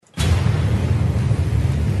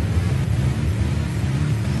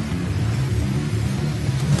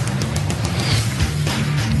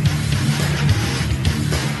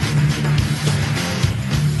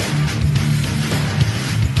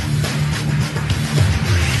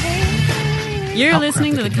You're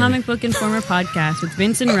listening to the Comic Book Informer podcast with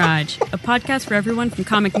Vince and Raj, a podcast for everyone from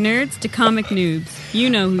comic nerds to comic noobs. You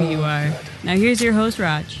know who you are. Now here's your host,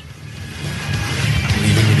 Raj.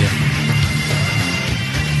 Leaving it in.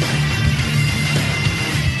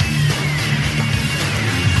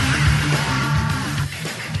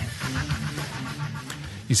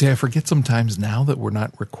 You see, I forget sometimes now that we're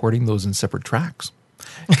not recording those in separate tracks.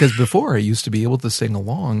 Because before I used to be able to sing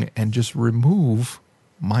along and just remove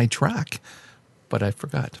my track. But I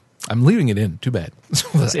forgot. I'm leaving it in. Too bad.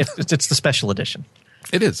 It's the special edition.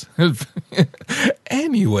 It is.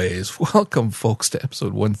 Anyways, welcome, folks, to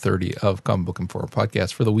episode 130 of Comic Book Informer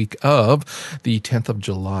podcast for the week of the 10th of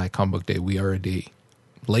July, Comic Book Day. We are a day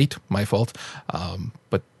late, my fault,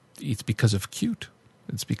 but it's because of cute.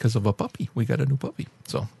 It's because of a puppy. We got a new puppy,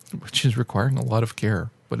 so which is requiring a lot of care.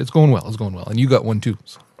 But it's going well. It's going well. And you got one, too.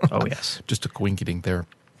 So. Oh, yes. Just a coinking there.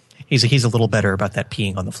 He's a little better about that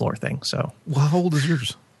peeing on the floor thing. So, well, how old is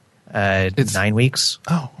yours? It's 9 weeks.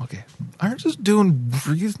 Oh, okay. Ours is doing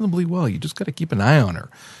reasonably well. You just got to keep an eye on her.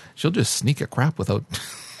 She'll just sneak a crap without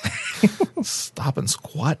stop and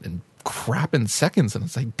squat and crap in seconds. And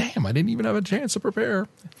it's like, damn, I didn't even have a chance to prepare.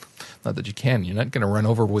 Not that you can. You're not going to run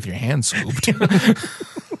over with your hand scooped.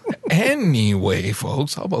 Anyway,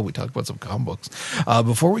 folks, how about we talk about some comic books?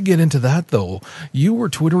 Before we get into that, though, you were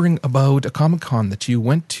twittering about a Comic-Con that you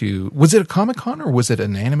went to. Was it a Comic-Con or was it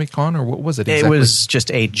an Anime Con or what was it exactly? It was just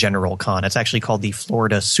a general con. It's actually called the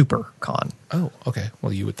Florida Super Con. Oh, okay.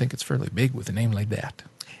 Well, you would think it's fairly big with a name like that.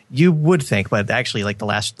 You would think, but actually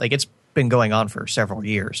it's been going on for several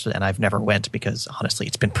years, and I've never went because, honestly,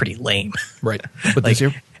 it's been pretty lame. Right. But this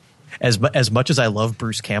year? As much as I love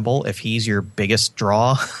Bruce Campbell, if he's your biggest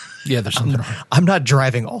draw... Yeah, there's something wrong. I'm not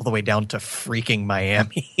driving all the way down to freaking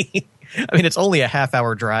Miami. I mean, it's only a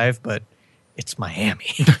half-hour drive, but it's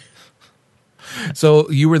Miami. So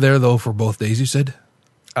you were there, though, for both days, you said?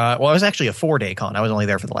 Well, it was actually a 4-day con. I was only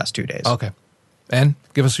there for the last 2 days. Okay. And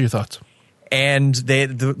give us your thoughts. And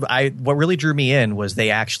what really drew me in was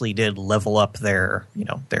they actually did level up their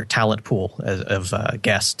talent pool of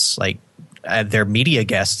guests. Like, their media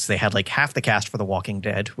guests, they had like half the cast for The Walking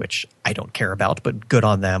Dead, which I don't care about, but good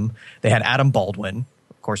on them. They had Adam Baldwin,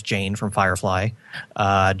 of course, Jane from Firefly,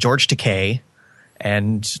 George Takei,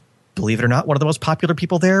 and believe it or not, one of the most popular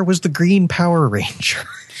people there was the Green Power Ranger.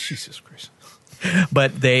 Jesus Christ.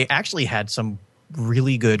 But they actually had some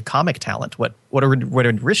really good comic talent. What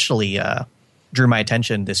initially drew my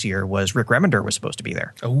attention this year was Rick Remender was supposed to be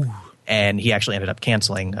there. Oh. And he actually ended up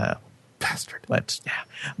canceling. Bastard.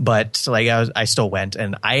 But like I still went,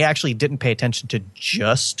 and I actually didn't pay attention to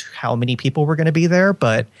just how many people were going to be there,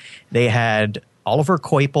 but they had Oliver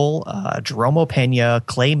Coipel, Jerome Pena,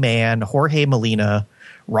 Clay Mann, Jorge Molina,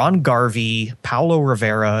 Ron Garvey, Paulo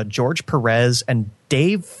Rivera, George Perez, and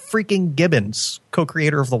Dave freaking Gibbons,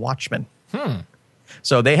 co-creator of The Watchmen.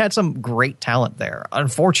 So they had some great talent there.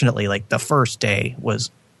 Unfortunately, like the first day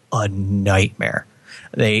was a nightmare.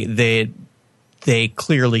 They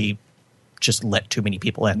clearly just let too many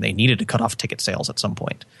people in. They needed to cut off ticket sales at some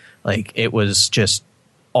point. Like, it was just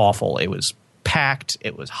awful. It was packed.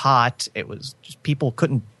 It was hot. It was just people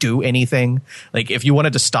couldn't do anything. Like, if you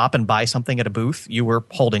wanted to stop and buy something at a booth, you were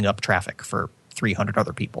holding up traffic for 300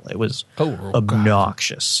 other people. It was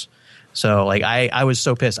obnoxious. God. So, like, I was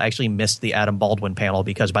so pissed. I actually missed the Adam Baldwin panel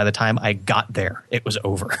because by the time I got there, it was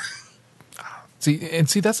over. See,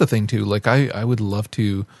 that's the thing, too. Like, I would love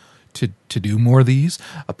to do more of these.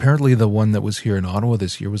 Apparently the one that was here in Ottawa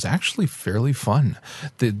this year was actually fairly fun.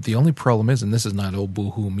 The only problem is, and this is not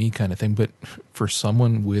boo-hoo me kind of thing, but for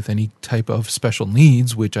someone with any type of special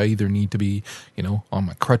needs, which I either need to be, on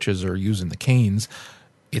my crutches or using the canes,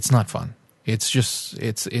 it's not fun. It's just,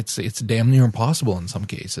 it's damn near impossible in some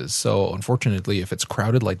cases. So unfortunately, if it's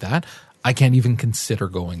crowded like that, I can't even consider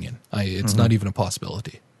going in. It's not even a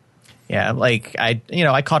possibility. Yeah, like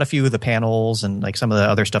I caught a few of the panels and like some of the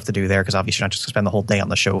other stuff to do there because obviously you're not just going to spend the whole day on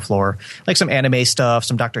the show floor. Like some anime stuff,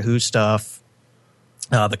 some Doctor Who stuff.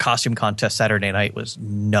 The costume contest Saturday night was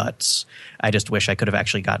nuts. I just wish I could have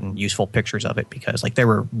actually gotten useful pictures of it because like there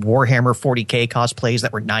were Warhammer 40K cosplays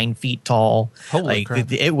that were 9 feet tall. Holy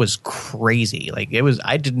crap. It was crazy. Like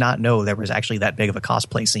I did not know there was actually that big of a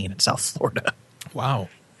cosplay scene in South Florida. Wow.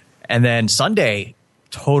 And then Sunday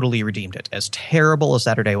totally redeemed it. As terrible as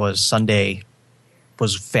Saturday was, Sunday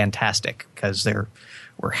was fantastic because there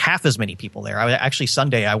were half as many people there.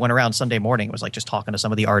 Sunday, I went around Sunday morning. It was like just talking to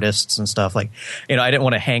some of the artists and stuff. Like, I didn't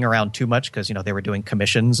want to hang around too much because, they were doing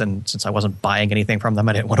commissions. And since I wasn't buying anything from them,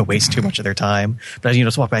 I didn't want to waste too much of their time. But I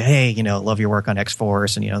just walked by, hey, love your work on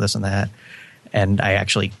X-Force and, this and that. And I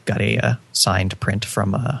actually got a signed print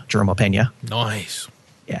from Jerome Pena. Nice.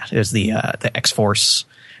 Yeah, it was the X-Force,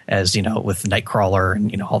 as you know, with Nightcrawler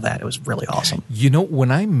and all that. It was really awesome.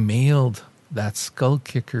 When I mailed that Skull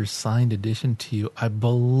Kicker signed edition to you, I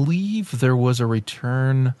believe there was a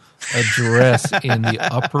return address in the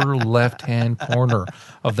upper left-hand corner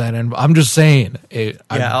of that envelope. I'm just saying.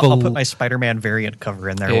 I'll put my Spider-Man variant cover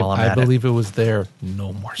in there while I'm at it. I believe it was there.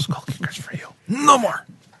 No more Skull Kickers for you. No more.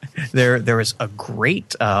 There was a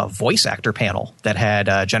great voice actor panel that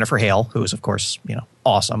had Jennifer Hale, who is, of course,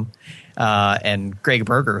 awesome, and Greg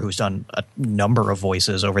Berger, who's done a number of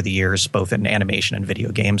voices over the years, both in animation and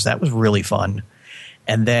video games. That was really fun.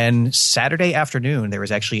 And then Saturday afternoon, there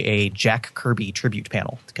was actually a Jack Kirby tribute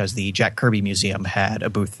panel because the Jack Kirby Museum had a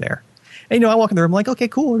booth there. And, I walk in the room like, okay,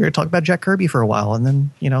 cool. We're going to talk about Jack Kirby for a while. And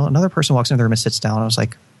then, another person walks into the room and sits down. And I was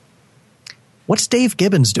like, what's Dave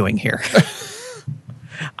Gibbons doing here?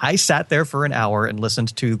 I sat there for an hour and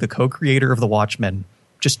listened to the co-creator of The Watchmen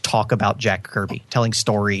just talk about Jack Kirby, telling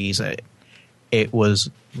stories. It was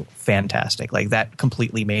fantastic. Like, that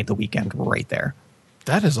completely made the weekend right there.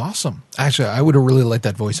 That is awesome. Actually, I would have really liked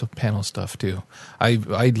that voice of panel stuff too.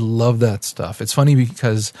 I love that stuff. It's funny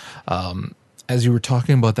because as you were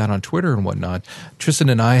talking about that on Twitter and whatnot, Tristan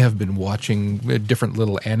and I have been watching different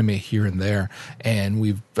little anime here and there, and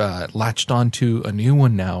we've latched onto a new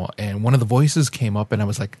one now. And one of the voices came up, and I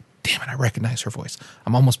was like, damn it, I recognize her voice.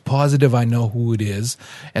 I'm almost positive I know who it is.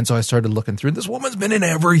 And so I started looking through. This woman's been in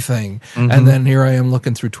everything. Mm-hmm. And then here I am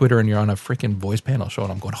looking through Twitter, and you're on a freaking voice panel show,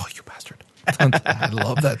 and I'm going, oh, you bastard. I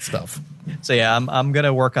love that stuff. So yeah, I'm going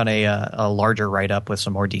to work on a larger write-up with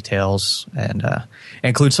some more details and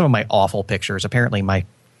include some of my awful pictures. Apparently my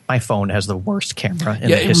phone has the worst camera in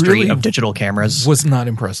the history really of digital cameras. Was not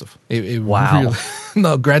impressive. Wow. Really,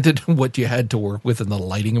 no, granted, what you had to work with and the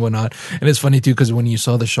lighting and whatnot. And it's funny too, because when you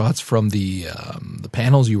saw the shots from the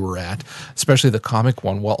panels you were at, especially the comic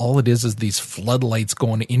one, well, all it is these floodlights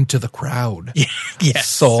going into the crowd. Yes.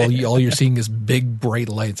 So all you're seeing is big bright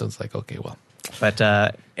lights. It's like, okay, well.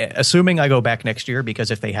 But assuming I go back next year, because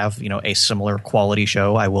if they have a similar quality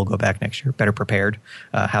show, I will go back next year, better prepared,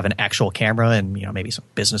 have an actual camera, and maybe some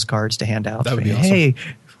business cards to hand out. That would be awesome. Hey,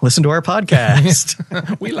 listen to our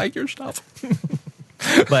podcast. We like your stuff.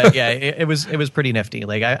 But yeah, it was pretty nifty.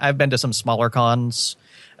 Like I've been to some smaller cons,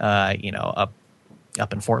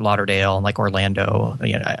 up in Fort Lauderdale and like Orlando.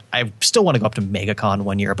 I still want to go up to MegaCon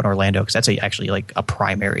one year up in Orlando because that's actually like a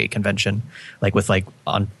primary convention, like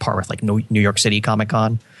on par with like New York City Comic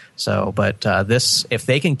Con. So, but this, if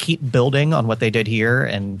they can keep building on what they did here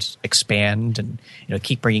and expand and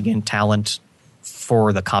keep bringing in talent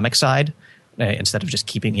for the comic side instead of just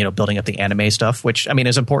keeping building up the anime stuff, which I mean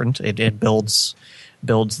is important. It builds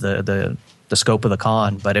the scope of the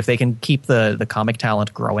con, but if they can keep the comic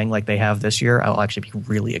talent growing like they have this year, I'll actually be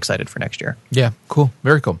really excited for next year. Yeah, cool.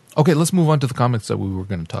 Very cool. Okay, let's move on to the comics that we were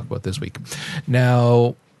going to talk about this week.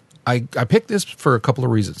 Now, I picked this for a couple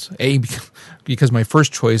of reasons. A, because my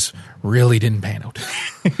first choice really didn't pan out.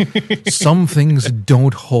 Some things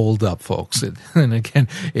don't hold up, folks. And again,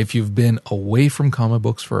 if you've been away from comic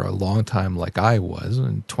books for a long time like I was,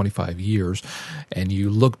 in 25 years, and you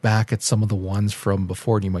look back at some of the ones from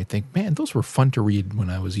before, and you might think, man, those were fun to read when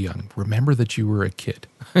I was young. Remember that you were a kid.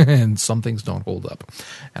 And some things don't hold up.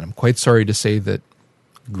 And I'm quite sorry to say that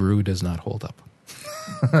Gru does not hold up.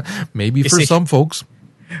 Maybe for some folks.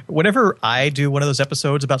 Whenever I do one of those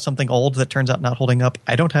episodes about something old that turns out not holding up,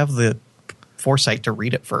 I don't have the foresight to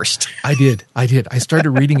read it first. I did. I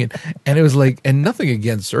started reading it, and it was like, and nothing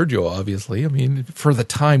against Sergio, obviously. I mean, for the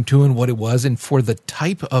time too and what it was, and for the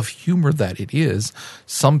type of humor that it is,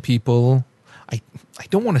 some people, I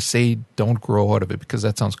don't want to say don't grow out of it because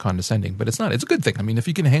that sounds condescending, but it's not. It's a good thing. I mean, if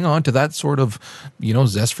you can hang on to that sort of,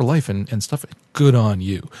 zest for life and stuff, good on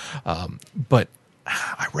you. But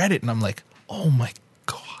I read it and I'm like, oh my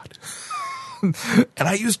God. And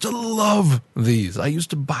I used to love these. I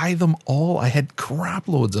used to buy them all. I had crap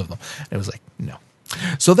loads of them. And it was like, no.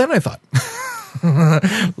 So then I thought,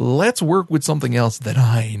 let's work with something else that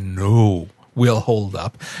I know will hold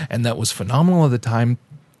up. And that was phenomenal at the time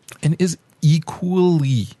and is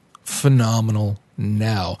equally phenomenal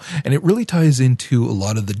now. And it really ties into a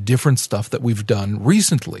lot of the different stuff that we've done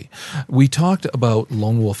recently. We talked about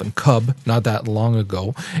Lone Wolf and Cub not that long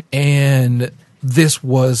ago, and this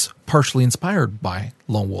was partially inspired by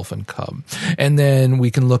Lone Wolf and Cub. And then we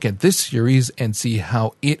can look at this series and see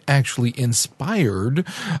how it actually inspired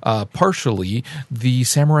partially the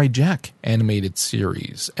Samurai Jack animated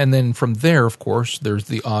series. And then from there, of course, there's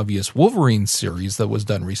the obvious Wolverine series that was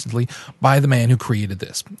done recently by the man who created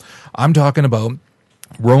this. I'm talking about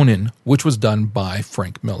Ronin, which was done by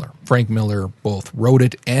Frank Miller. Frank Miller both wrote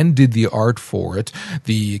it and did the art for it.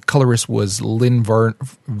 The colorist was Lynn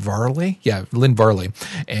Varley? Yeah, Lynn Varley.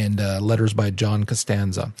 And letters by John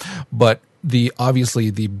Costanza. But obviously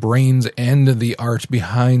the brains and the art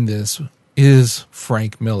behind this is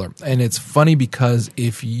Frank Miller. And it's funny because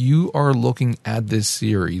if you are looking at this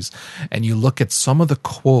series and you look at some of the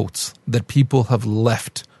quotes that people have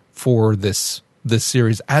left for this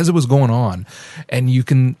series as it was going on, and you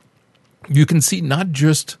can see not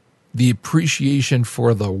just the appreciation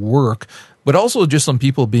for the work, but also just some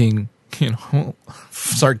people being,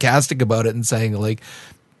 sarcastic about it and saying like,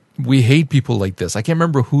 we hate people like this. I can't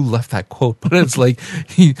remember who left that quote, but it's like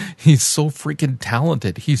he's so freaking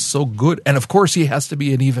talented. He's so good. And of course he has to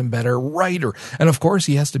be an even better writer. And of course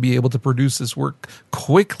he has to be able to produce this work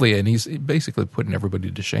quickly. And he's basically putting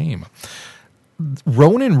everybody to shame.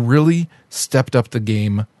 Ronin really stepped up the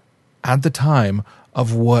game at the time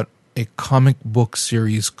of what a comic book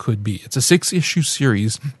series could be. It's a 6-issue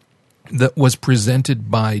series that was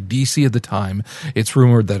presented by DC at the time. It's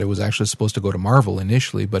rumored that it was actually supposed to go to Marvel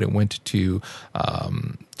initially, but it went to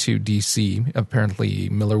DC. Apparently,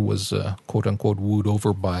 Miller was quote unquote wooed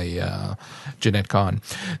over by Jeanette Kahn.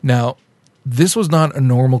 Now, this was not a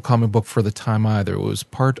normal comic book for the time either. It was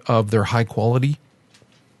part of their high quality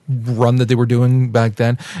run that they were doing back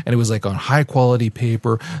then, and it was like on high quality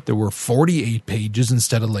paper. There were 48 pages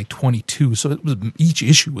instead of like 22, so it was, each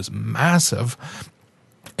issue was massive.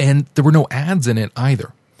 And there were no ads in it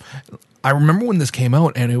either. I remember when this came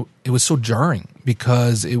out, and it was so jarring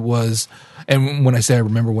because it was, and when I say I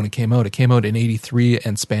remember when it came out in 83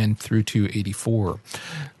 and spanned through to 84.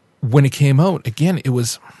 When it came out, again, it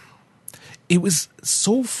was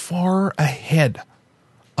so far ahead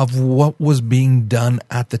of what was being done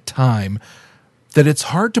at the time that it's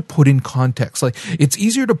hard to put in context. Like, it's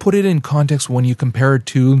easier to put it in context when you compare it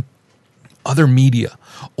to other media,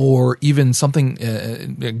 or even something,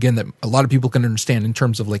 again, that a lot of people can understand in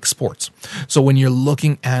terms of like sports. So when you're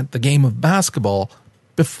looking at the game of basketball,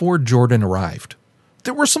 before Jordan arrived,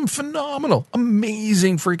 there were some phenomenal,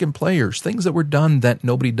 amazing freaking players, things that were done that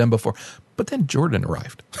nobody had done before. But then Jordan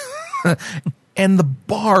arrived. And the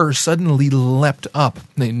bar suddenly leapt up,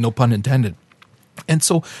 no pun intended. And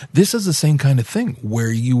so this is the same kind of thing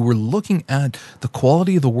where you were looking at the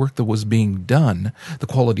quality of the work that was being done, the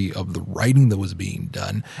quality of the writing that was being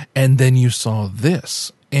done, and then you saw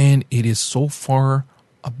this. And it is so far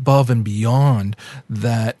above and beyond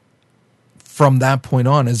that from that point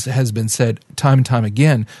on, as has been said time and time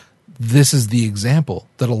again, this is the example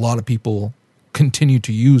that a lot of people continue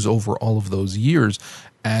to use over all of those years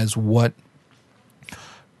as what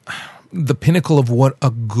the pinnacle of what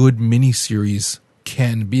a good miniseries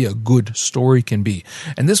can be, a good story can be.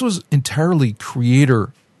 And this was entirely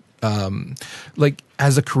creator, like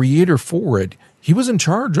as a creator for it, he was in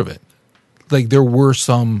charge of it. Like there were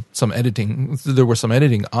some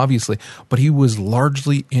editing, obviously, but he was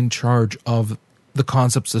largely in charge of the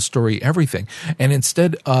concepts, the story, everything. And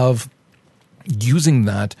instead of using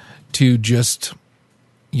that to just,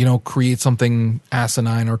 create something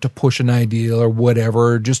asinine or to push an idea or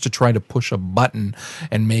whatever, just to try to push a button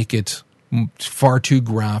and make it far too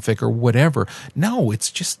graphic or whatever. No, it's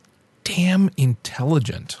just damn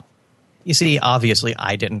intelligent. You see, obviously,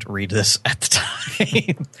 I didn't read this at the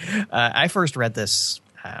time. I first read this,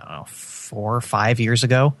 I don't know, 4 or 5 years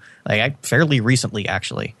ago, fairly recently,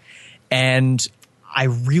 actually. And I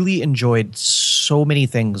really enjoyed so many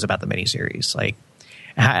things about the miniseries. Like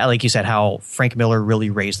you said, how Frank Miller really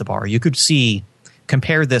raised the bar. You could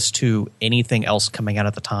compare this to anything else coming out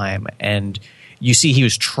at the time, and you see he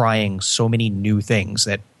was trying so many new things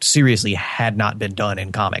that seriously had not been done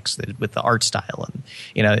in comics with the art style,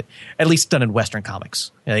 and at least done in Western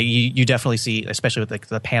comics. You definitely see, especially with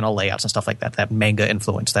the panel layouts and stuff like that manga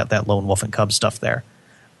influence, that Lone Wolf and Cub stuff there.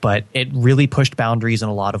 But it really pushed boundaries in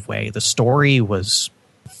a lot of ways. The story was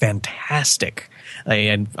fantastic,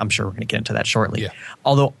 and I'm sure we're going to get into that shortly. Yeah.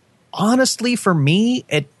 Although, honestly, for me,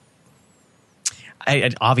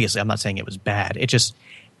 obviously, I'm not saying it was bad.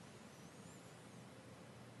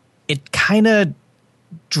 It kind of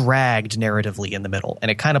dragged narratively in the middle, and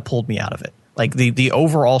it kind of pulled me out of it. Like the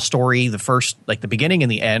overall story, the beginning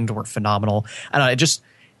and the end were phenomenal. I don't know,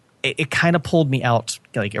 it kind of pulled me out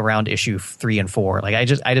like around issue 3 and 4. Like I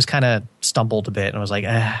just kind of stumbled a bit and was like,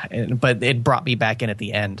 but it brought me back in at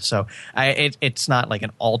the end. So it's not like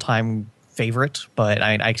an all-time favorite, but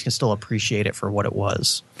I can still appreciate it for what it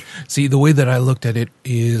was. See, the way that I looked at it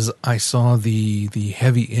is I saw the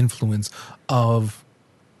heavy influence of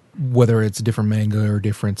whether it's different manga or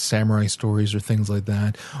different samurai stories or things like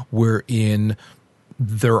that, wherein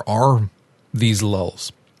there are these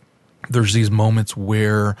lulls. There's these moments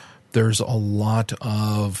where there's a lot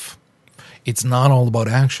of, it's not all about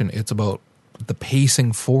action. It's about the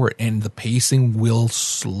pacing for it, and the pacing will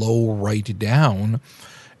slow right down.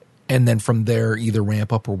 And then from there, either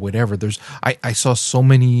ramp up or whatever. I saw so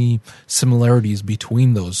many similarities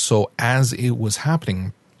between those. So as it was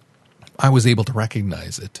happening, I was able to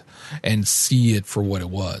recognize it and see it for what it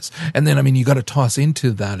was. And then, I mean, you got to toss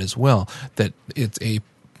into that as well, that it's a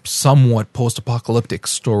somewhat post-apocalyptic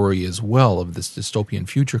story as well, of this dystopian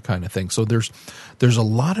future kind of thing. So there's a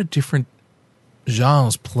lot of different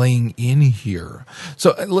genres playing in here.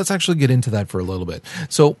 So let's actually get into that for a little bit.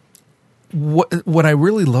 So what I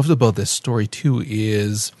really loved about this story too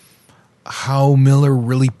is how Miller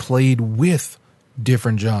really played with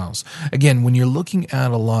different genres. Again, when you're looking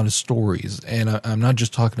at a lot of stories, and I'm not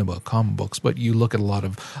just talking about comic books, but you look at a lot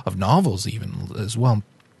of novels even as well,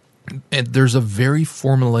 and there's a very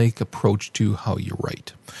formulaic approach to how you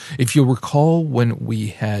write. If you'll recall, when we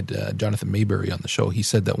had Jonathan Mayberry on the show, he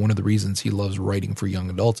said that one of the reasons he loves writing for young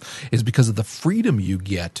adults is because of the freedom you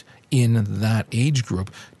get in that age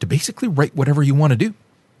group to basically write whatever you want to do,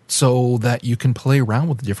 so that you can play around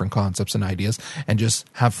with different concepts and ideas and just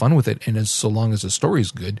have fun with it. And so long as the story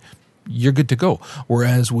is good, you're good to go.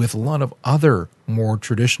 Whereas with a lot of other more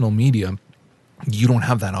traditional media, you don't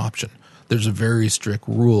have that option. There's a very strict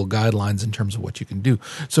rule, guidelines in terms of what you can do.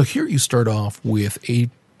 So here you start off with a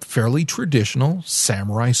fairly traditional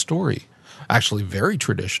samurai story. Actually, very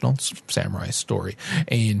traditional samurai story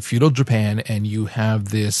in feudal Japan, and you have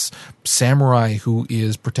this samurai who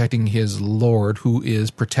is protecting his lord, who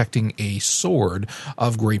is protecting a sword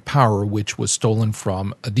of great power, which was stolen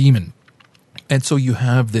from a demon. And so you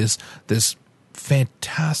have this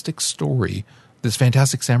fantastic story, this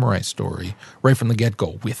fantastic samurai story right from the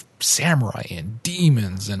get-go, with samurai and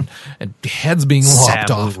demons and heads being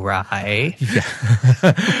lopped off. Samurai.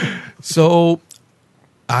 Yeah. So,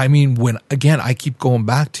 I mean, I keep going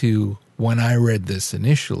back to when I read this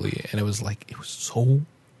initially, and it was so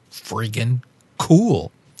friggin'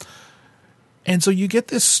 cool. And so you get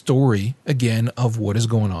this story, again, of what is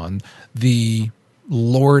going on. The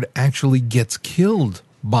Lord actually gets killed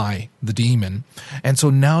by the demon. And so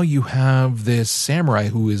now you have this samurai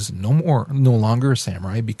who is no longer a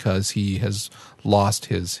samurai because he has lost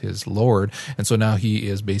his lord. And so now he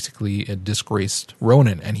is basically a disgraced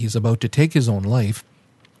Ronin, and he's about to take his own life.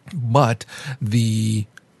 But the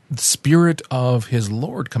spirit of his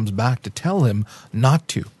lord comes back to tell him not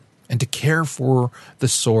to, and to care for the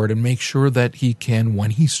sword and make sure that he can,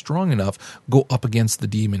 when he's strong enough, go up against the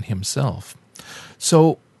demon himself.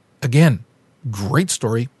 So, again, great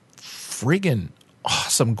story, friggin'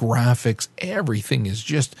 awesome graphics. Everything is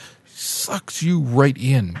just sucks you right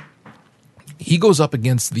in. He goes up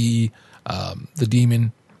against the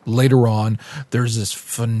demon. Later on, there's this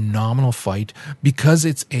phenomenal fight because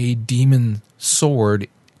it's a demon sword.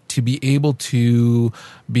 To be able to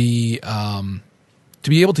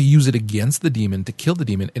use it against the demon, to kill the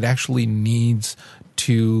demon, it actually needs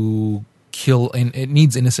to kill, and it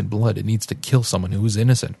needs innocent blood. It needs to kill someone who is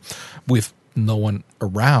innocent. With no one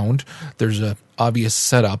around, there's a obvious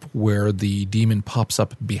setup where the demon pops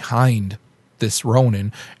up behind this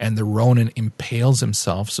Ronin, and the Ronin impales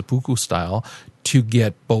himself, seppuku style, to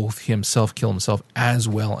get both kill himself, as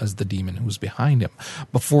well as the demon who's behind him.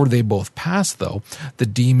 Before they both pass, though, the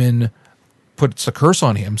demon puts a curse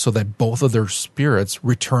on him so that both of their spirits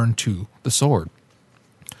return to the sword.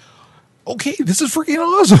 Okay, this is freaking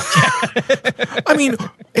awesome. I mean,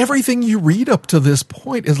 everything you read up to this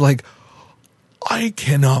point is like, I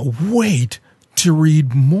cannot wait to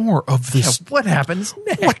read more of this. Yeah, what happens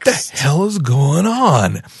next? What the hell is going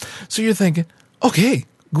on? So you're thinking, okay,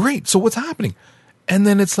 great. So what's happening? And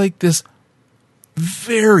then it's like this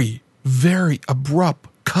very, very abrupt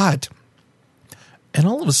cut. And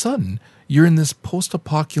all of a sudden, you're in this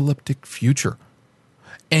post-apocalyptic future.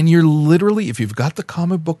 And you're literally, if you've got the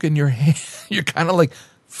comic book in your hand, you're kind of like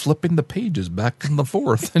flipping the pages back and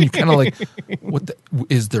forth. And you're kind of like,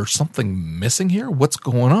 is there something missing here? What's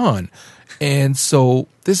going on? And so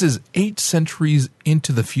this is 8 centuries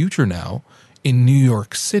into the future now in New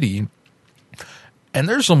York City. And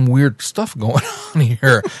there's some weird stuff going on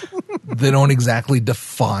here. They don't exactly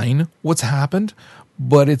define what's happened,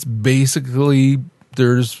 but it's basically,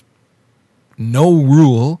 there's no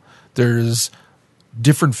rule. There's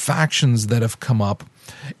different factions that have come up.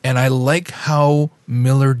 And I like how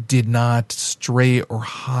Miller did not stray or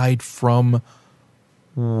hide from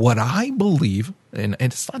what I believe, and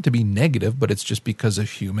it's not to be negative, but it's just because of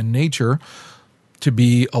human nature, to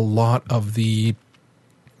be a lot of the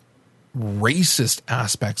racist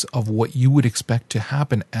aspects of what you would expect to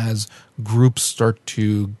happen as groups start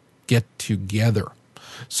to get together.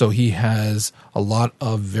 So he has a lot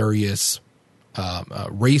of various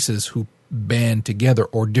races who band together,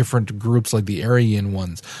 or different groups like the Aryan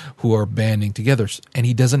ones who are banding together, and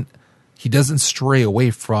he doesn't stray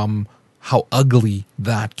away from how ugly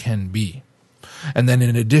that can be. And then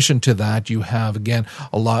in addition to that, you have, again,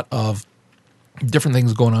 a lot of different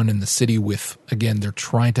things going on in the city with, again, they're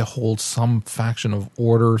trying to hold some faction of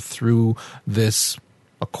order through this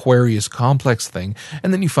Aquarius complex thing.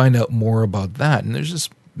 And then you find out more about that. And there's this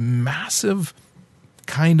massive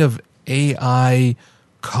kind of AI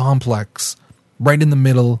complex right in the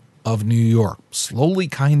middle of New York, slowly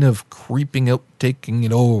kind of creeping out, taking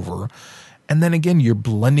it over. And then again, you're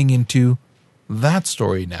blending into that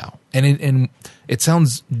story now. And it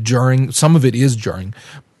sounds jarring. Some of it is jarring.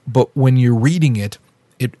 But when you're reading it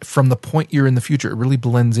from the point you're in the future, it really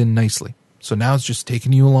blends in nicely. So now it's just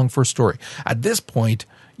taking you along for a story. At this point,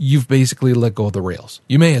 you've basically let go of the rails.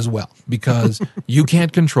 You may as well, because you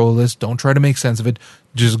can't control this. Don't try to make sense of it.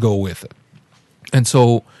 Just go with it. And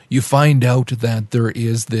so you find out that there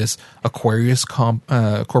is this Aquarius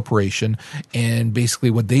corporation, and basically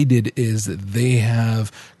what they did is they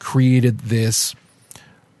have created this.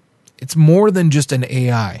 It's more than just an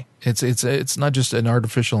AI. It's not just an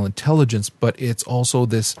artificial intelligence, but it's also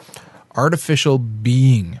this artificial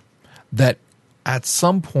being that at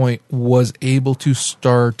some point was able to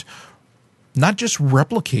start not just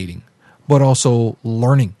replicating, but also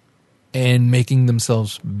learning and making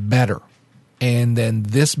themselves better. And then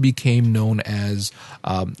this became known as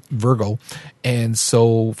Virgo. And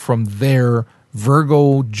so from there,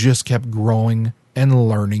 Virgo just kept growing and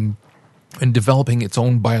learning and developing its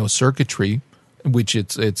own biocircuitry, which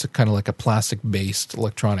it's kind of like a plastic-based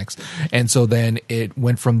electronics. And so then it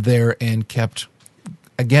went from there and kept,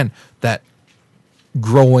 again, that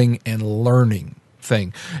growing and learning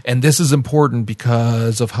thing. And this is important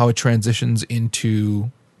because of how it transitions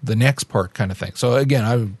into the next part kind of thing. So again,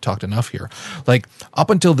 I've talked enough here. Like up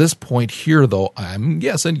until this point here, though, I'm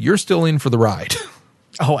guessing you're still in for the ride.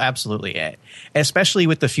 Oh, absolutely. Especially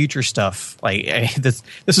with the future stuff. Like this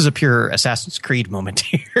is a pure Assassin's Creed moment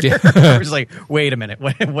here. Yeah. I was like, wait a minute,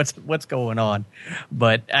 what's going on?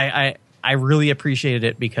 But I really appreciated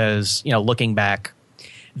it because, looking back,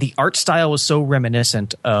 the art style was so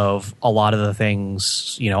reminiscent of a lot of the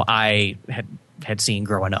things, I had seen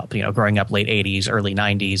growing up late 80s, early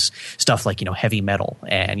 90s, stuff like, Heavy Metal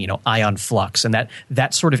and, Ion Flux, and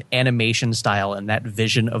that sort of animation style and that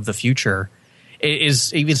vision of the future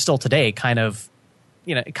is even still today kind of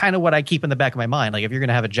what I keep in the back of my mind. Like if you're going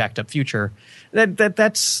to have a jacked up future,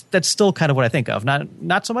 that's still kind of what I think of.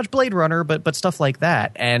 Not so much Blade Runner, but stuff like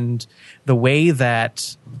that. And the way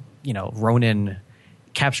that, Ronin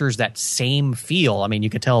captures that same feel. I mean, you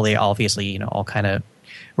could tell they obviously, all kind of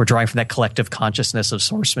were drawing from that collective consciousness of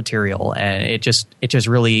source material. And it just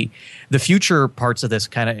really, the future parts of this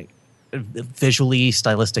kind of visually,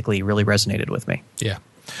 stylistically really resonated with me. Yeah.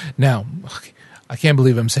 Now, I can't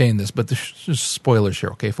believe I'm saying this, but there's just spoilers here,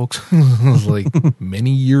 okay, folks? It's like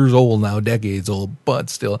many years old now, decades old, but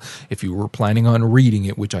still, if you were planning on reading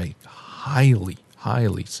it, which I highly,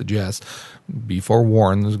 highly suggest, be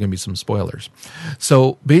forewarned, there's going to be some spoilers.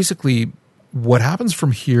 So basically, what happens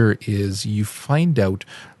from here is you find out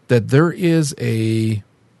that there is a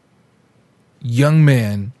young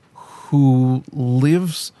man who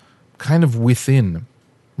lives kind of within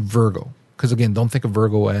Virgo. Because again, don't think of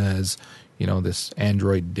Virgo as, this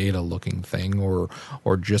Android data looking thing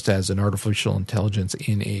or just as an artificial intelligence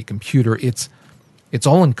in a computer. It's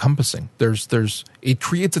all encompassing. It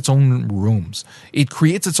creates its own rooms. It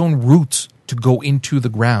creates its own roots to go into the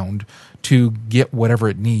ground to get whatever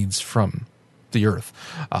it needs from the earth.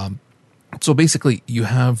 So basically you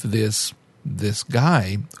have this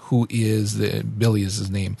guy who is Billy is his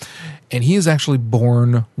name, and he is actually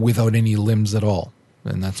born without any limbs at all.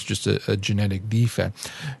 And that's just a genetic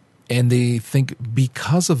defect. And they think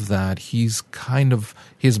because of that, his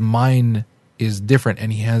mind is different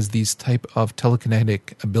and he has these type of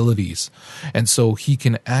telekinetic abilities. And so he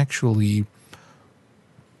can actually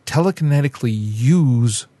telekinetically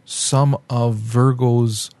use some of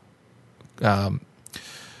Virgo's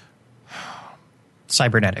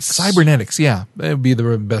Cybernetics, yeah. That would be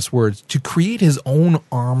the best words. To create his own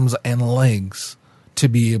arms and legs to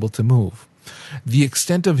be able to move. The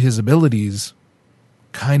extent of his abilities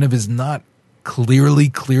kind of is not clearly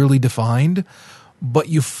defined, but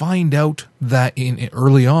you find out that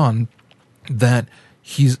early on that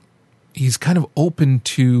he's kind of open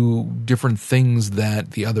to different things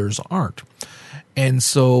that the others aren't. And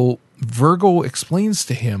so Virgo explains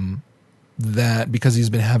to him that because he's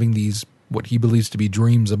been having these, what he believes to be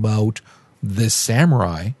dreams about this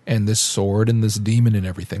samurai and this sword and this demon and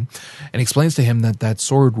everything, and explains to him that that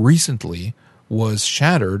sword recently was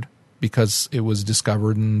shattered because it was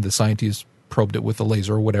discovered and the scientists probed it with a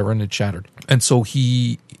laser or whatever, and it shattered. And so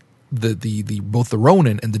both the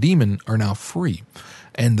Ronin and the demon are now free,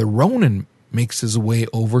 and the Ronin makes his way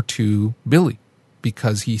over to Billy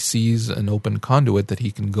because he sees an open conduit that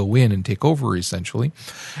he can go in and take over, essentially.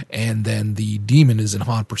 And then the demon is in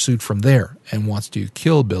hot pursuit from there and wants to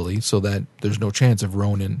kill Billy so that there's no chance of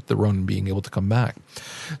the Ronin being able to come back.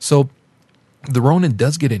 So the Ronin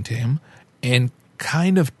does get into him and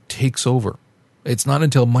kind of takes over. It's not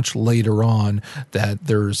until much later on that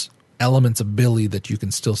there's elements of Billy that you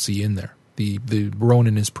can still see in there. The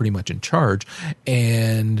Ronin is pretty much in charge,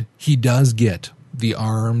 and he does get the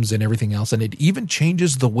arms and everything else, and it even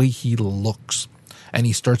changes the way he looks, and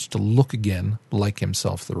he starts to look again like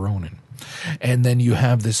himself, the Ronin. And then you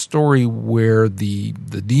have this story where the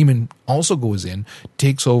demon also goes in,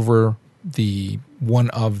 takes over one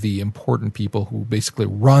of the important people who basically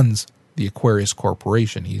runs the Aquarius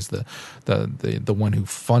Corporation. He's the one who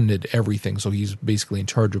funded everything, so he's basically in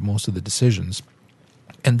charge of most of the decisions.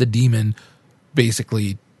 And the demon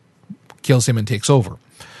basically kills him and takes over.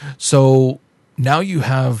 So now you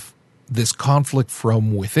have this conflict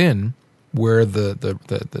from within, where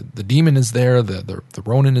the demon is there, the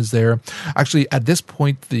Ronin is there. Actually, at this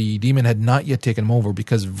point, the demon had not yet taken him over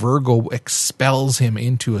because Virgo expels him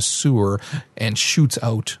into a sewer and shoots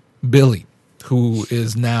out Billy, who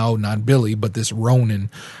is now not Billy, but this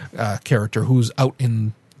Ronin character who's out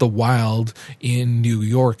in the wild in New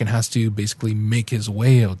York and has to basically make his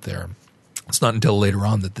way out there. It's not until later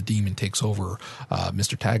on that the demon takes over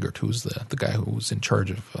Mr. Taggart, who's the guy who was in charge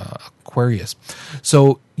of Aquarius.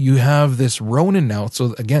 So you have this Ronin now.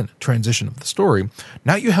 So again, transition of the story.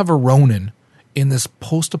 Now you have a Ronin in this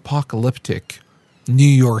post-apocalyptic New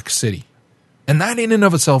York City. And that in and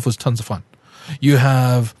of itself was tons of fun. You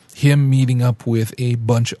have him meeting up with a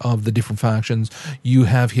bunch of the different factions. You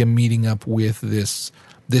have him meeting up with this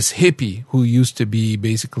hippie who used to be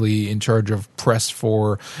basically in charge of press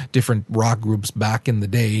for different rock groups back in the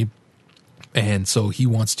day. And so he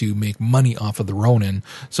wants to make money off of the Ronin.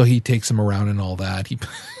 So he takes him around and all that. He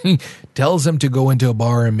tells him to go into a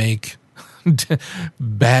bar and make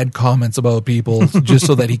bad comments about people just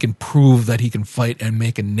so that he can prove that he can fight and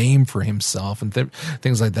make a name for himself and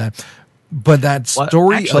things like that. But that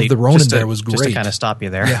story of the Ronin there was great. Just to kind of stop you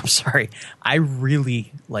there, yeah. I'm sorry. I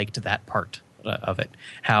really liked that part of it.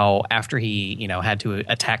 How after he, had to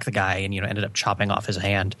attack the guy and, ended up chopping off his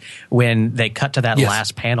hand, when they cut to that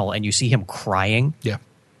last panel and you see him crying. Yeah.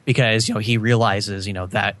 Because, he realizes,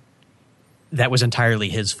 that was entirely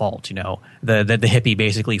his fault. The hippie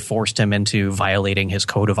basically forced him into violating his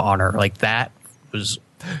code of honor. Like that was...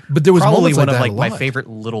 But there was probably one like of my favorite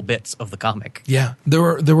little bits of the comic. Yeah, there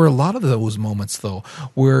were a lot of those moments though,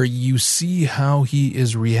 where you see how he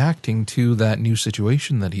is reacting to that new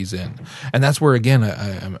situation that he's in, and that's where again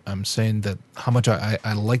I'm saying that how much I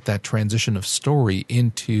like that transition of story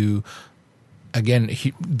into again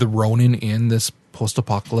the Ronin in this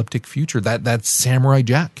post-apocalyptic future, that Samurai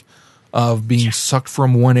Jack of being sucked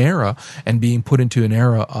from one era and being put into an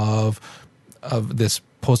era of this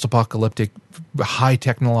post-apocalyptic high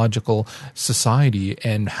technological society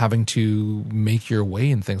and having to make your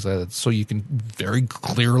way and things like that. So you can very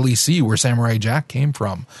clearly see where Samurai Jack came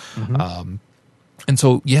from. Mm-hmm. And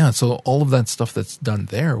so, so all of that stuff that's done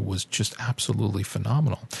there was just absolutely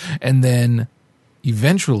phenomenal. And then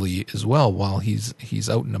eventually as well, while he's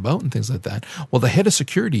out and about and things like that, the head of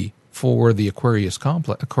security for the Aquarius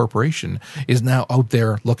Corporation is now out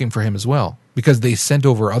there looking for him as well, because they sent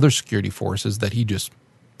over other security forces that he just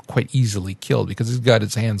quite easily killed because he's got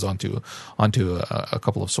his hands onto a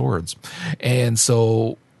couple of swords. And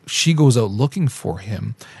so she goes out looking for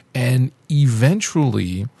him, and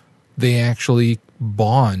eventually they actually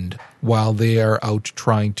bond while they are out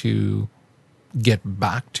trying to get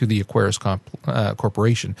back to the Aquarius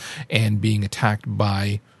Corporation and being attacked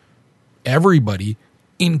by everybody,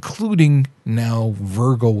 including now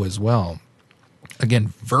Virgo as well. Again,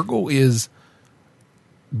 Virgo is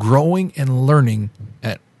growing and learning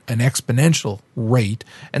at an exponential rate,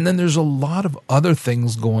 and then there's a lot of other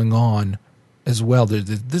things going on as well.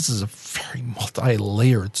 This is a very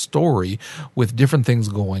multi-layered story with different things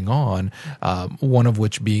going on, one of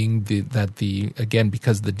which being again,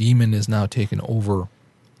 because the demon is now taken over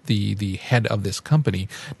the head of this company,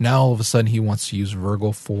 now all of a sudden he wants to use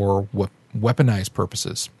Virgo for weaponized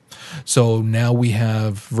purposes. So now we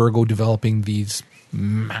have Virgo developing these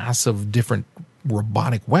massive different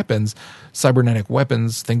robotic weapons, cybernetic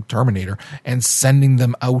weapons, think Terminator, and sending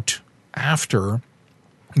them out after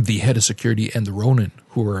the head of security and the Ronin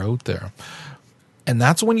who are out there. And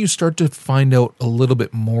that's when you start to find out a little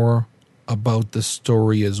bit more about the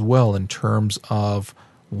story as well, in terms of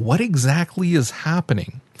what exactly is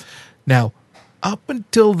happening. Now, up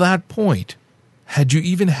until that point, had you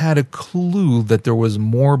even had a clue that there was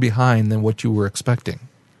more behind than what you were expecting?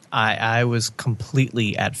 I was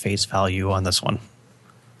completely at face value on this one.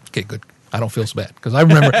 Okay, good. I don't feel so bad, because I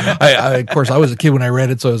remember, of course, I was a kid when I read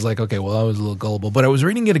it, so I was like, okay, well, I was a little gullible. But I was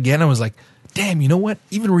reading it again, I was like, damn, you know what?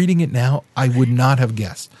 Even reading it now, I would not have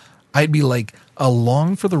guessed. I'd be like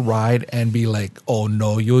along for the ride and be like, oh,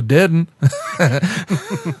 no, you didn't.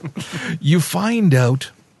 You find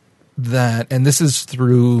out that, and this is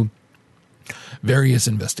through various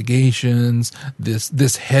investigations,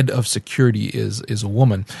 this head of security is a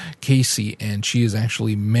woman, Casey, and she is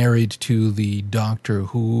actually married to the doctor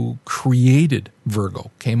who created Virgo,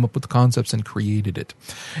 came up with the concepts and created it.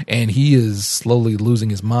 And he is slowly losing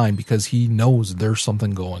his mind because he knows there's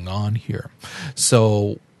something going on here.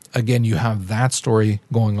 So again, you have that story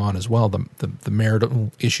going on as well, the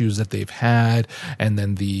marital issues that they've had, and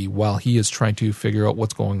then while he is trying to figure out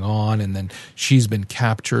what's going on, and then she's been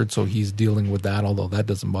captured, so he's dealing with that, although that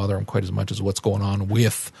doesn't bother him quite as much as what's going on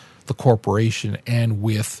with the corporation and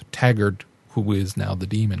with Taggart, who is now the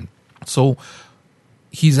demon. So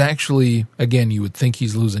he's actually, again, you would think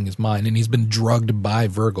he's losing his mind, and he's been drugged by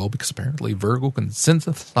Virgo, because apparently Virgo can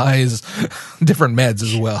synthesize different meds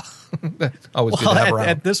as well. Always good to have around.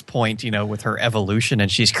 At this point, with her evolution, and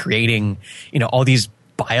she's creating, all these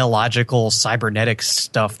biological cybernetic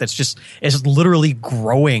stuff it's literally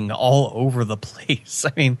growing all over the place.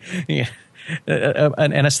 I mean, yeah,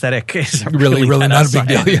 an anesthetic is really not a big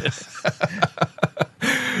deal. Yeah.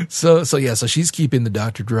 So she's keeping the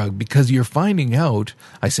doctor drugged, because you're finding out,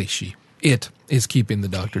 I say she, it is keeping the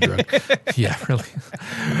doctor drugged. Yeah, really.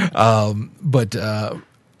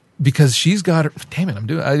 Because she's got her, damn it, I'm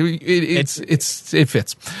doing it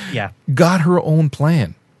fits. Yeah. Got her own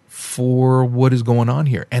plan for what is going on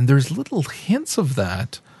here. And there's little hints of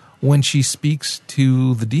that when she speaks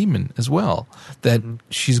to the demon as well, that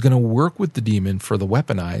she's going to work with the demon for the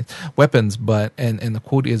weapons, but and the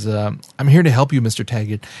quote is, I'm here to help you, Mr.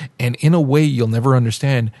 Taggart, and in a way you'll never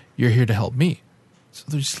understand, you're here to help me. So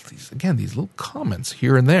there's these little comments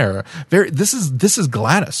here and there. This is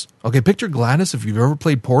Gladys. Okay, picture Gladys if you've ever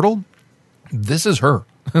played Portal. This is her.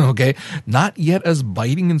 Okay, not yet as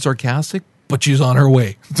biting and sarcastic, but she's on her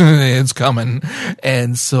way. It's coming.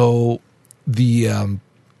 And so the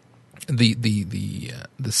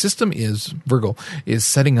system is, Virgo is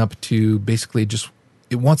setting up to basically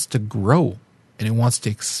it wants to grow and it wants to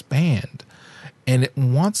expand, and it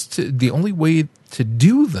wants to. The only way to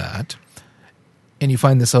do that. And you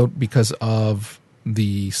find this out because of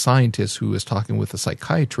the scientist who is talking with the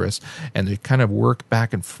psychiatrist, and they kind of work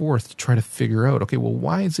back and forth to try to figure out, okay, well,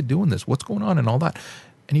 why is it doing this? What's going on and all that?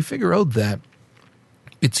 And you figure out that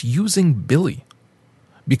it's using Billy,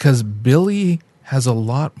 because Billy has a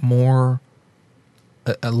lot more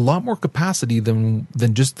capacity than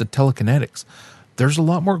just the telekinetics. There's a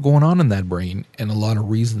lot more going on in that brain, and a lot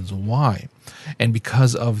of reasons why. And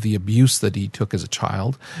because of the abuse that he took as a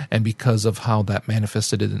child, and because of how that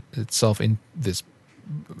manifested itself in this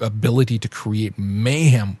ability to create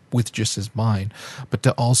mayhem with just his mind, but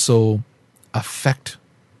to also affect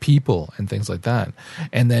people and things like that.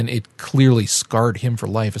 And then it clearly scarred him for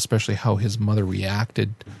life, especially how his mother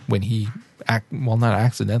reacted when he, not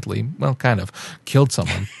accidentally, kind of killed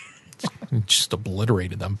someone, just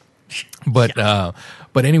obliterated them. But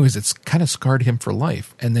anyways, it's kind of scarred him for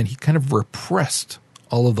life. And then he kind of repressed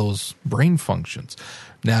all of those brain functions.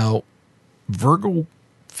 Now, Virgo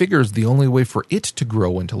figures the only way for it to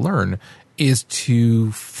grow and to learn is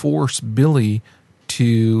to force Billy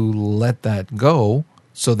to let that go,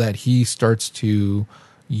 so that he starts to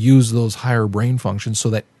use those higher brain functions so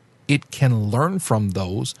that it can learn from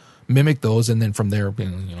those, mimic those, and then from there,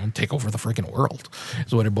 take over the freaking world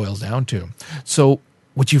is what it boils down to. So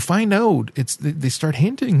what you find out, they start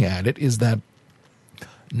hinting at it, is that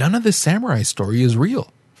none of this samurai story is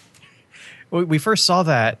real. We first saw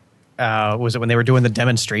that, was it when they were doing the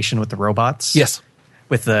demonstration with the robots? Yes.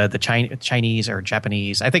 With the Chinese or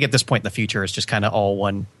Japanese. I think at this point in the future, it's just kind of all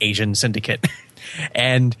one Asian syndicate.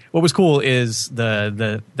 And what was cool is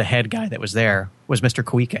the head guy that was there was Mr.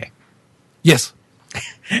 Koike. Yes.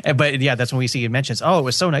 But yeah, that's when we see he mentions, it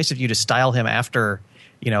was so nice of you to style him after,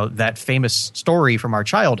 that famous story from our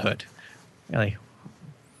childhood. You're like,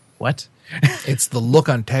 what? It's the look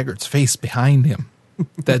on Taggart's face behind him.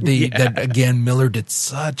 that that again, Miller did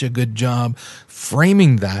such a good job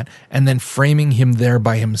framing that, and then framing him there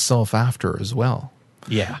by himself after as well.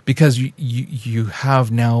 Yeah. Because you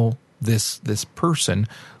have now this person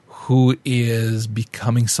who is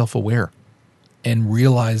becoming self-aware and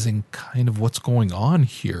realizing kind of what's going on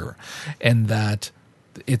here, and that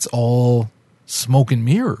it's all smoke and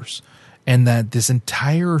mirrors, and that this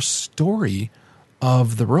entire story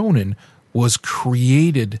of the Ronin was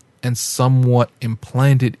created and somewhat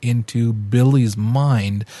implanted into Billy's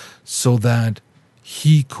mind so that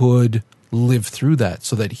he could live through that,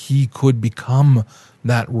 so that he could become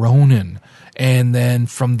that Ronin. And then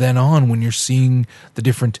from then on, when you're seeing the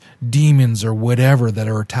different demons or whatever that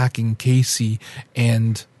are attacking Casey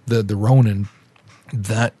and the Ronin,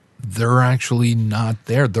 that they're actually not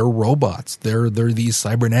there. They're robots. They're these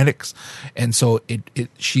cybernetics. And so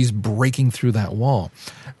she's breaking through that wall.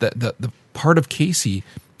 The part of Casey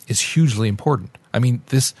is hugely important. I mean,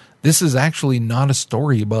 this is actually not a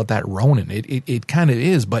story about that Ronin. It kind of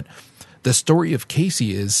is, but the story of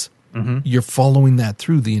Casey is you're following that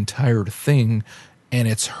through the entire thing, and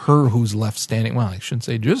it's her who's left standing. Well, I shouldn't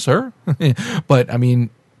say just her, but I mean,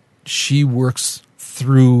 she works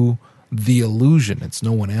through the illusion. It's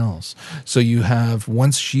no one else. So you have,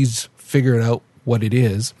 once she's figured out what it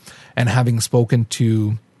is, and having spoken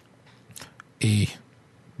to a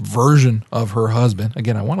version of her husband,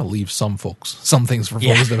 again, I want to leave some things for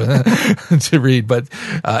folks to read, but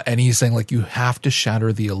and he's saying, like, you have to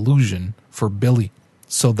shatter the illusion for Billy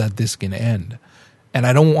so that this can end. And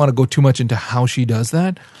I don't want to go too much into how she does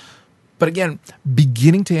that, but again,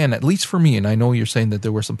 beginning to end, at least for me, and I know you're saying that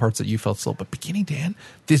there were some parts that you felt slow, but beginning to end,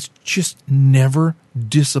 this just never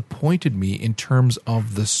disappointed me in terms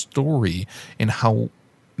of the story and how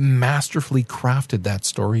masterfully crafted that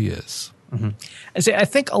story is. I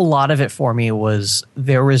think a lot of it for me was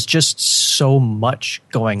there was just so much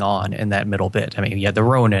going on in that middle bit. I mean, you had the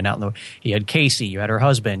Ronin you had Casey, you had her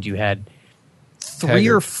husband, you had three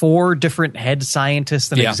or four different head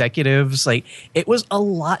scientists and executives. Like, it was a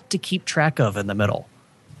lot to keep track of in the middle.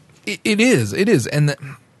 It is. And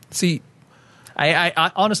see,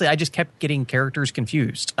 I honestly, I just kept getting characters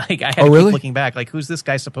confused. Like, I had to keep looking back. Like, who's this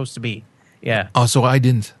guy supposed to be? Yeah. Oh, so I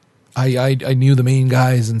didn't. I knew the main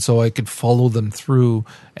guys, and so I could follow them through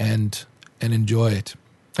and enjoy it.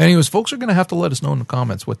 Anyways, folks are going to have to let us know in the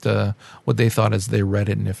comments what they thought as they read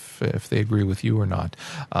it, and if they agree with you or not.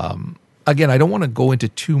 Again, I don't want to go into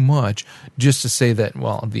too much, just to say that,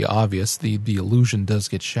 well, the obvious, the illusion does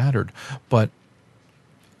get shattered. But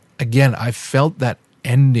again, I felt that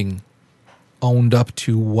ending owned up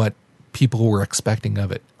to what people were expecting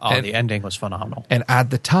of it. Oh, the ending was phenomenal. And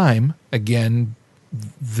at the time, again,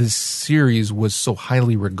 this series was so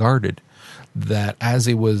highly regarded that as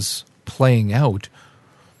it was playing out,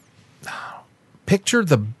 picture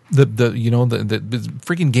the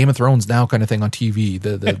freaking Game of Thrones now kind of thing on TV,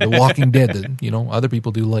 the Walking Dead that, other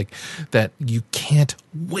people do like that. You can't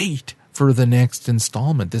wait for the next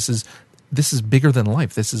installment. This is bigger than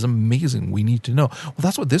life. This is amazing. We need to know. Well,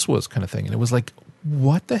 that's what this was, kind of thing. And it was like,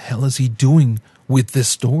 what the hell is he doing with this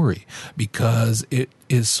story? Because it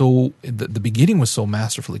is so, the beginning was so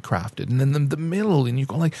masterfully crafted, and then the middle, and you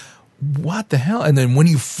go like, what the hell? And then when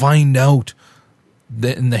you find out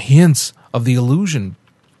the hints of the illusion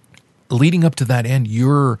leading up to that end,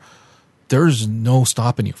 there's no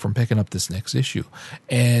stopping you from picking up this next issue.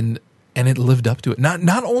 And it lived up to it.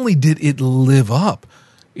 Not only did it live up,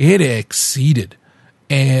 it exceeded.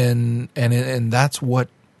 And that's what,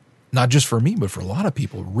 not just for me, but for a lot of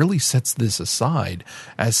people, really sets this aside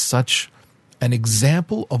as such an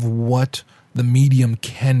example of what the medium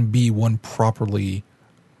can be when properly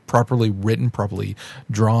written, properly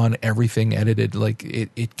drawn, everything edited. Like,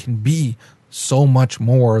 it can be so much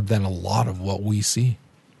more than a lot of what we see.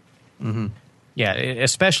 Mm-hmm. Yeah,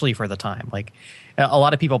 especially for the time. Like, a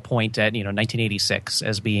lot of people point at 1986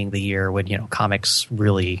 as being the year when comics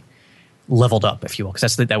really leveled up, if you will,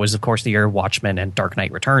 because that was, of course, the year Watchmen and Dark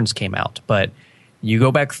Knight Returns came out. But you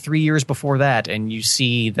go back 3 years before that, and you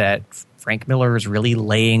see that Frank Miller is really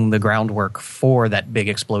laying the groundwork for that big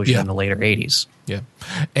explosion in the later 80s. Yeah.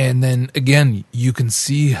 And then, again, you can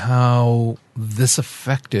see how this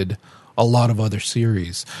affected a lot of other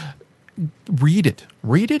series. Read it,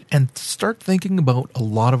 and start thinking about a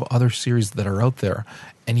lot of other series that are out there,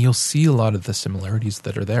 and you'll see a lot of the similarities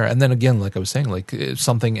that are there. And then again, like I was saying, like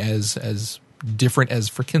something as different as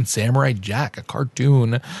freaking Samurai Jack, a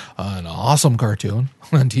cartoon, an awesome cartoon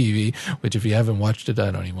on TV, which if you haven't watched it,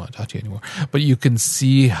 I don't even want to talk to you anymore. But you can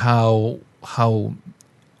see how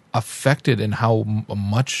affected and how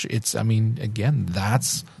much it's, I mean, again,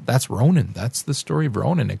 that's Ronin. That's the story of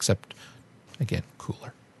Ronin, except Again,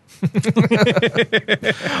 cooler.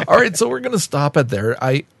 All right, so we're going to stop it there.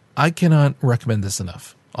 I cannot recommend this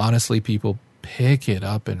enough. Honestly, people, pick it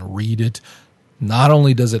up and read it. Not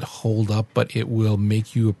only does it hold up, but it will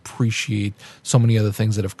make you appreciate so many other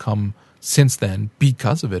things that have come since then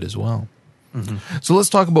because of it as well. Mm-hmm. So let's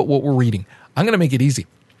talk about what we're reading. I'm going to make it easy.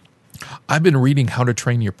 I've been reading How to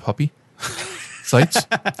Train Your Puppy sites,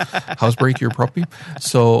 Housebreak Your Puppy.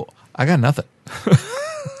 So I got nothing.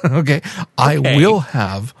 Okay. I will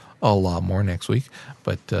have a lot more next week,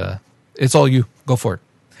 but it's all you. Go for it.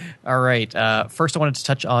 All right. First, I wanted to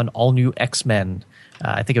touch on All New X-Men.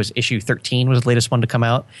 I think it was issue 13 was the latest one to come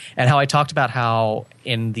out, and how I talked about how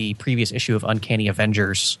in the previous issue of Uncanny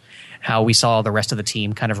Avengers, how we saw the rest of the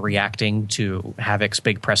team kind of reacting to Havoc's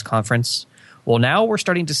big press conference. Well, now we're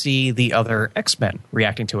starting to see the other X-Men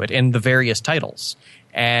reacting to it in the various titles.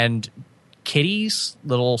 And Kitty's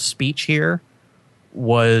little speech here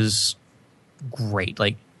was great.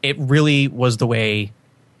 Like, it really was the way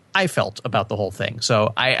I felt about the whole thing.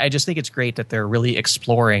 So I just think it's great that they're really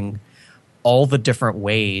exploring all the different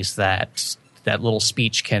ways that that little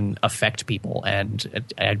speech can affect people, and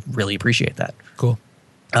I really appreciate that. Cool.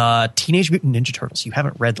 Teenage Mutant Ninja Turtles. You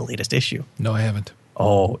haven't read the latest issue. No, I haven't.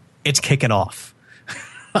 Oh, it's kicking off.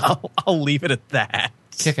 I'll leave it at that.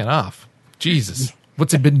 Kicking off? Jesus.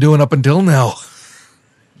 What's it been doing up until now?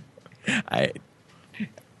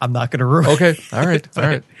 I'm not going to ruin Okay. All right. All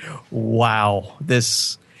right. Wow.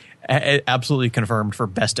 This absolutely confirmed for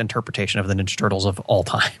best interpretation of the Ninja Turtles of all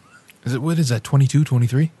time. What is that, 22,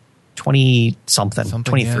 23? 20-something.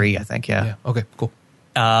 23, yeah. I think, yeah. Okay, cool.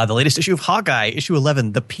 The latest issue of Hawkeye, issue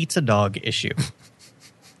 11, the Pizza Dog issue.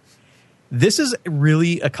 This is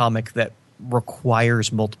really a comic that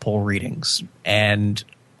requires multiple readings, and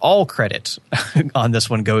all credit on this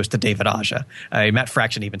one goes to David Aja. Matt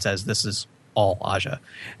Fraction even says this is all Aja.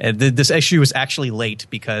 This issue is actually late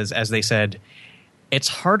because, as they said, it's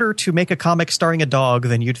harder to make a comic starring a dog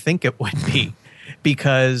than you'd think it would be,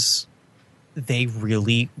 because they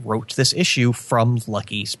really wrote this issue from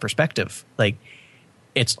Lucky's perspective. Like,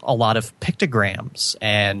 it's a lot of pictograms,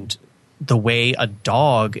 and the way a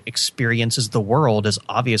dog experiences the world is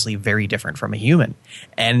obviously very different from a human.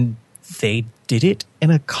 And they did it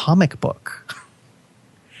in a comic book.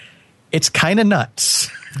 It's kind of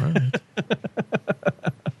nuts. Right.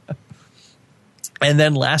 And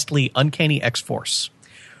then lastly, Uncanny X-Force.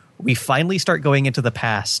 We finally start going into the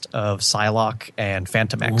past of Psylocke and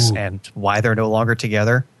Phantom X and why they're no longer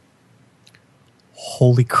together.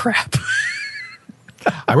 Holy crap.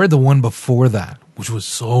 I read the one before that, which was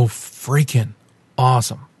so freaking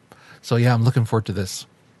awesome. So yeah, I'm looking forward to this.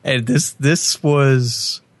 And this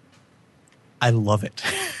was, I love it.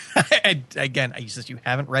 Again, since you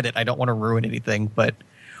haven't read it, I don't want to ruin anything, but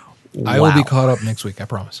wow. I will be caught up next week, I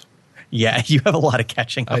promise. Yeah, you have a lot of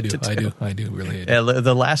catching up to do. I do, really. I do.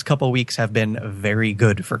 The last couple of weeks have been very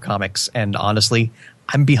good for comics, and honestly,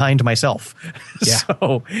 I'm behind myself. Yeah.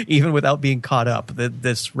 So even without being caught up,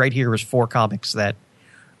 this right here was 4 comics that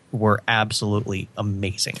were absolutely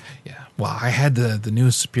amazing. Yeah. Well, I had the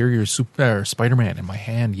newest Superior Spider-Man in my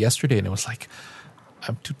hand yesterday, and it was like,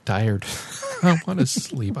 I'm too tired. I want to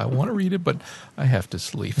sleep. I want to read it, but I have to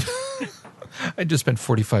sleep. I just spent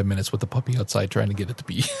 45 minutes with the puppy outside trying to get it to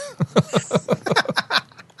pee.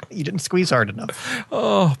 You didn't squeeze hard enough.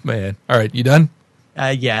 Oh, man. All right, you done?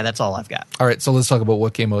 Yeah, that's all I've got. All right, so let's talk about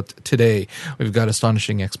what came out today. We've got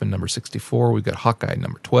Astonishing X-Men number 64. We've got Hawkeye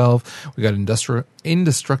number 12. We've got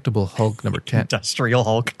Indestructible Hulk number 10. Industrial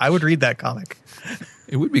Hulk. I would read that comic.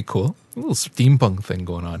 It would be cool. A little steampunk thing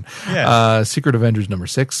going on. Yeah. Secret Avengers number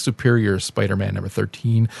 6. Superior Spider-Man number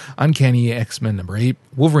 13. Uncanny X-Men number 8.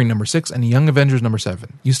 Wolverine number 6. And Young Avengers number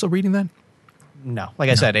 7. You still reading that? No. Like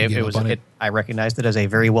I said, I recognized it as a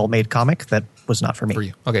very well-made comic that was not for me. For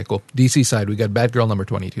you. Okay, cool. DC side, we got Batgirl number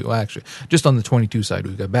 22. Well, actually, just on the 22 side,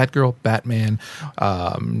 we've got Batgirl, Batman,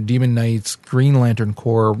 Demon Knights, Green Lantern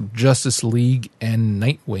Corps, Justice League, and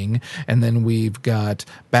Nightwing. And then we've got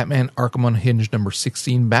Batman Arkham Unhinged number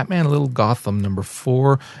 16, Batman Little Gotham number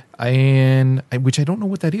 4, and which I don't know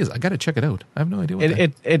what that is. I got to check it out. I have no idea what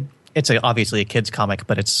that is. It's obviously a kid's comic,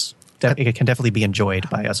 but it can definitely be enjoyed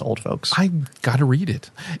by us old folks. I got to read it.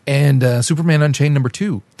 And Superman Unchained number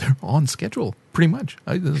 2. They're on schedule, pretty much.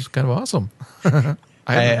 This is kind of awesome.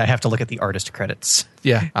 I have to look at the artist credits.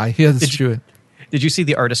 Yeah, that's true. Did you see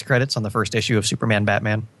the artist credits on the first issue of Superman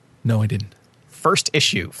Batman? No, I didn't. First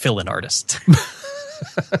issue, fill-in artist.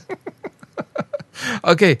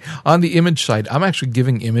 Okay, on the Image side, I'm actually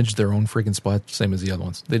giving Image their own freaking spot, same as the other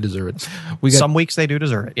ones. They deserve it. We got Some weeks they do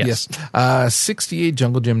deserve it. Yes. 68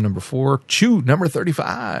 Jungle Gym number 4, Chew number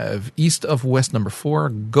 35, East of West number 4,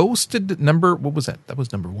 Ghosted number, what was that? That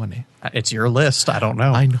was number 1, eh? It's your list. I don't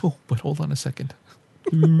know. I know, but hold on a second.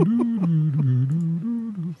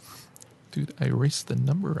 Dude, I erased the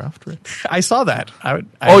number after it. I saw that. And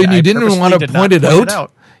you didn't even want to point it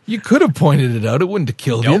out? You could have pointed it out. It wouldn't have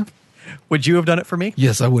killed you. Would you have done it for me?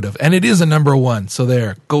 Yes, I would have. And it is a number 1. So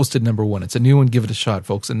there, Ghosted number 1. It's a new one. Give it a shot,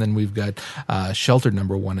 folks. And then we've got Sheltered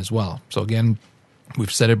number 1 as well. So again,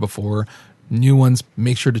 we've said it before. New ones,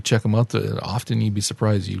 make sure to check them out. Often you'd be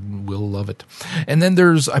surprised. You will love it. And then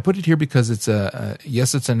I put it here because it's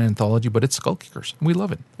yes, it's an anthology, but it's Skull Kickers. We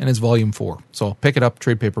love it. And it's volume 4. So pick it up,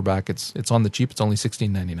 trade paperback. It's on the cheap. It's only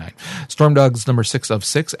 $16.99. Storm Dogs number 6 of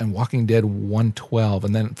 6 and Walking Dead 112.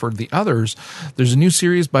 And then for the others, there's a new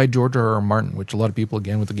series by George R.R. Martin, which a lot of people,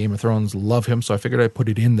 again, with the Game of Thrones love him. So I figured I'd put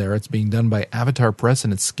it in there. It's being done by Avatar Press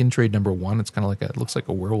and it's Skin Trade number 1. It's kind of like it looks like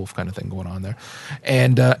a werewolf kind of thing going on there.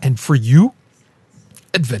 And for you,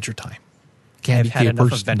 Adventure Time. I've had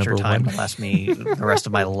enough Adventure Time to last me the rest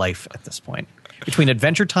of my life at this point. Between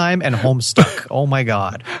Adventure Time and Homestuck. Oh my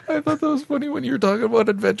God. I thought that was funny when you were talking about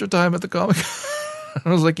Adventure Time at the comic. I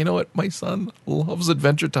was like, you know what? My son loves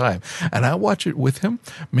Adventure Time. And I watch it with him,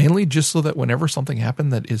 mainly just so that whenever something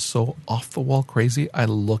happened that is so off the wall crazy, I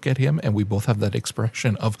look at him and we both have that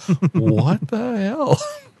expression of, what the hell?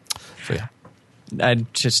 So yeah.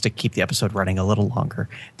 Just to keep the episode running a little longer.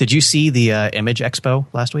 Did you see the Image Expo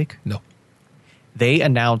last week? No. They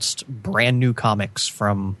announced brand new comics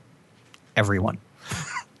from everyone.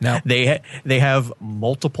 Now they have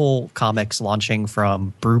multiple comics launching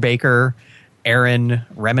from Brubaker, Aaron,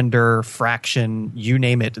 Remender, Fraction, you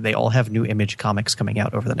name it. They all have new Image comics coming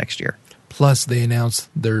out over the next year. Plus, they announced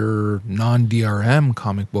their non-DRM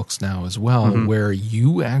comic books now as well, where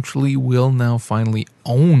you actually will now finally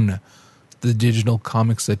own the digital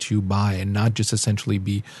comics that you buy and not just essentially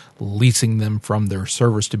be leasing them from their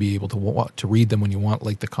servers to be able to read them when you want,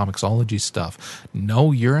 like the Comixology stuff.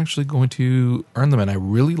 No, you're actually going to earn them. And I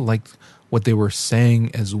really liked what they were saying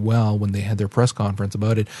as well when they had their press conference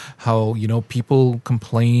about it, how, people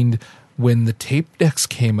complained when the tape decks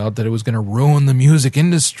came out that it was going to ruin the music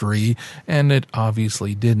industry, and it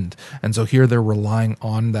obviously didn't. And so here they're relying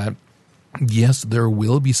on that. Yes, there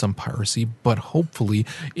will be some piracy, but hopefully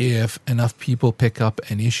if enough people pick up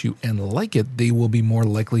an issue and like it, they will be more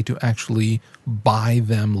likely to actually buy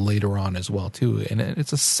them later on as well, too. And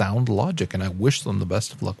it's a sound logic, and I wish them the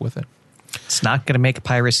best of luck with it. It's not going to make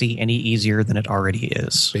piracy any easier than it already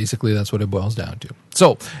is. Basically, that's what it boils down to.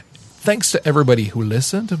 So, thanks to everybody who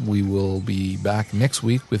listened. We will be back next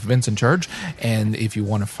week with Vince in charge. And if you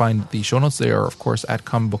want to find the show notes, they are, of course, at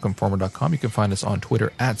comicbookinformer.com. You can find us on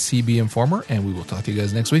Twitter at CBInformer. And we will talk to you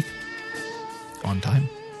guys next week. On time.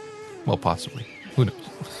 Well, possibly. Who knows?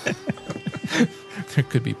 There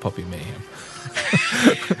could be puppy mayhem.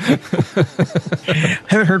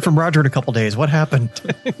 Haven't heard from Roger in a couple days. What happened?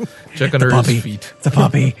 Check under his feet. The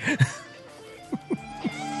puppy.